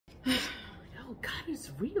God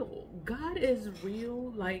is real. God is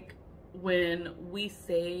real. Like when we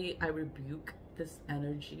say, I rebuke this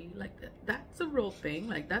energy, like that's a real thing.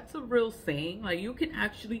 Like that's a real saying. Like you can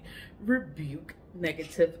actually rebuke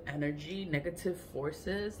negative energy, negative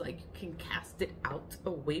forces. Like you can cast it out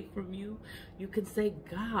away from you. You can say,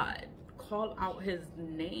 God, call out his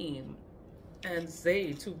name and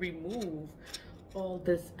say to remove all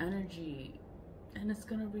this energy, and it's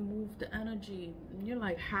gonna remove the energy. And you're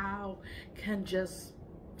like, how can just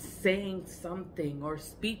saying something or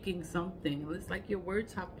speaking something, it's like your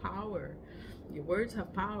words have power. Your words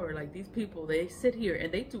have power. Like these people, they sit here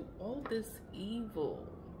and they do all this evil.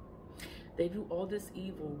 They do all this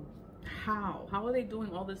evil. How are they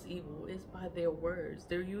doing all this evil? Is by their words.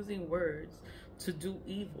 They're using words to do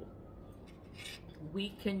evil. We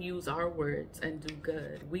can use our words and do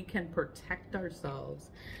good. We can protect ourselves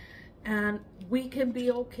and we can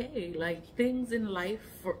be okay. Like things in life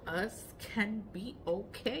for us can be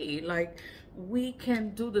okay. Like we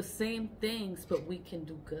can do the same things, but we can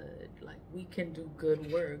do good. Like we can do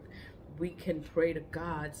good work. We can pray to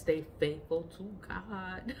God, stay faithful to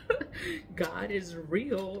God. God is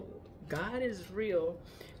real. God is real.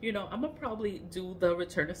 You know, I'm gonna probably do the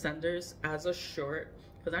return of senders as a short,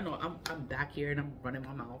 because I know I'm back here and I'm running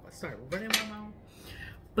my mouth. I started running my mouth.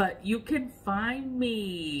 But you can find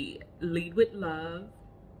me, Lead with Love.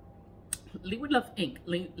 Lead with Love Inc.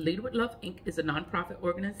 Lead with Love Inc. is a nonprofit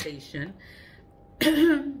organization.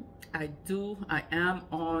 I am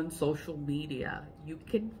on social media. You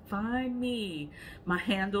can find me. My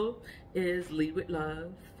handle is Lead with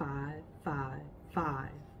Love 555.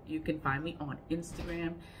 You can find me on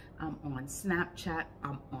Instagram. I'm on Snapchat.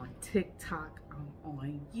 I'm on TikTok. I'm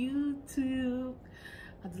on YouTube.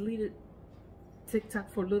 I deleted TikTok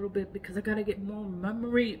for a little bit because I gotta get more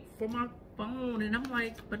memory for my phone, and I'm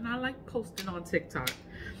like, but not like posting on TikTok.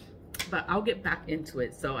 But I'll get back into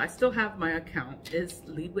it. So I still have my account. It's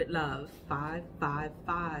Lead with Love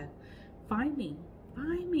 555. Find me.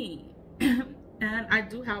 And I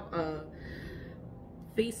do have a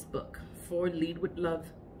Facebook for Lead with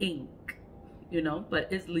Love Inc. You know,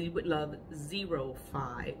 but it's Lead with Love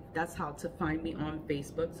 05. That's how to find me on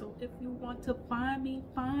Facebook. So if you want to find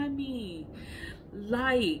me.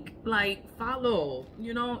 Like, follow.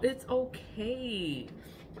 You know, it's okay.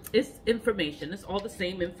 It's information. It's all the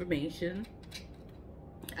same information.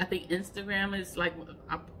 I think Instagram is like,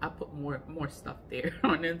 I put more stuff there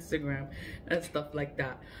on Instagram and stuff like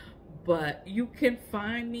that. But you can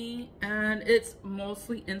find me, and it's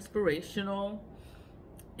mostly inspirational.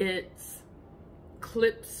 It's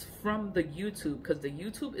clips from the YouTube, because the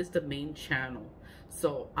YouTube is the main channel.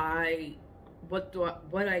 So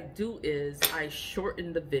what I do is I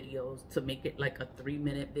shorten the videos to make it like a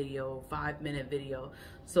 3-minute video, 5-minute video,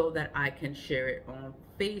 so that I can share it on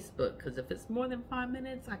Facebook. Because if it's more than 5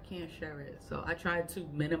 minutes, I can't share it. So I try to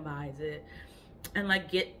minimize it and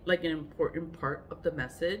like get like an important part of the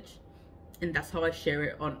message, and that's how I share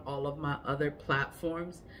it on all of my other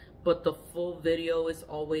platforms. But the full video is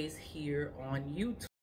always here on YouTube.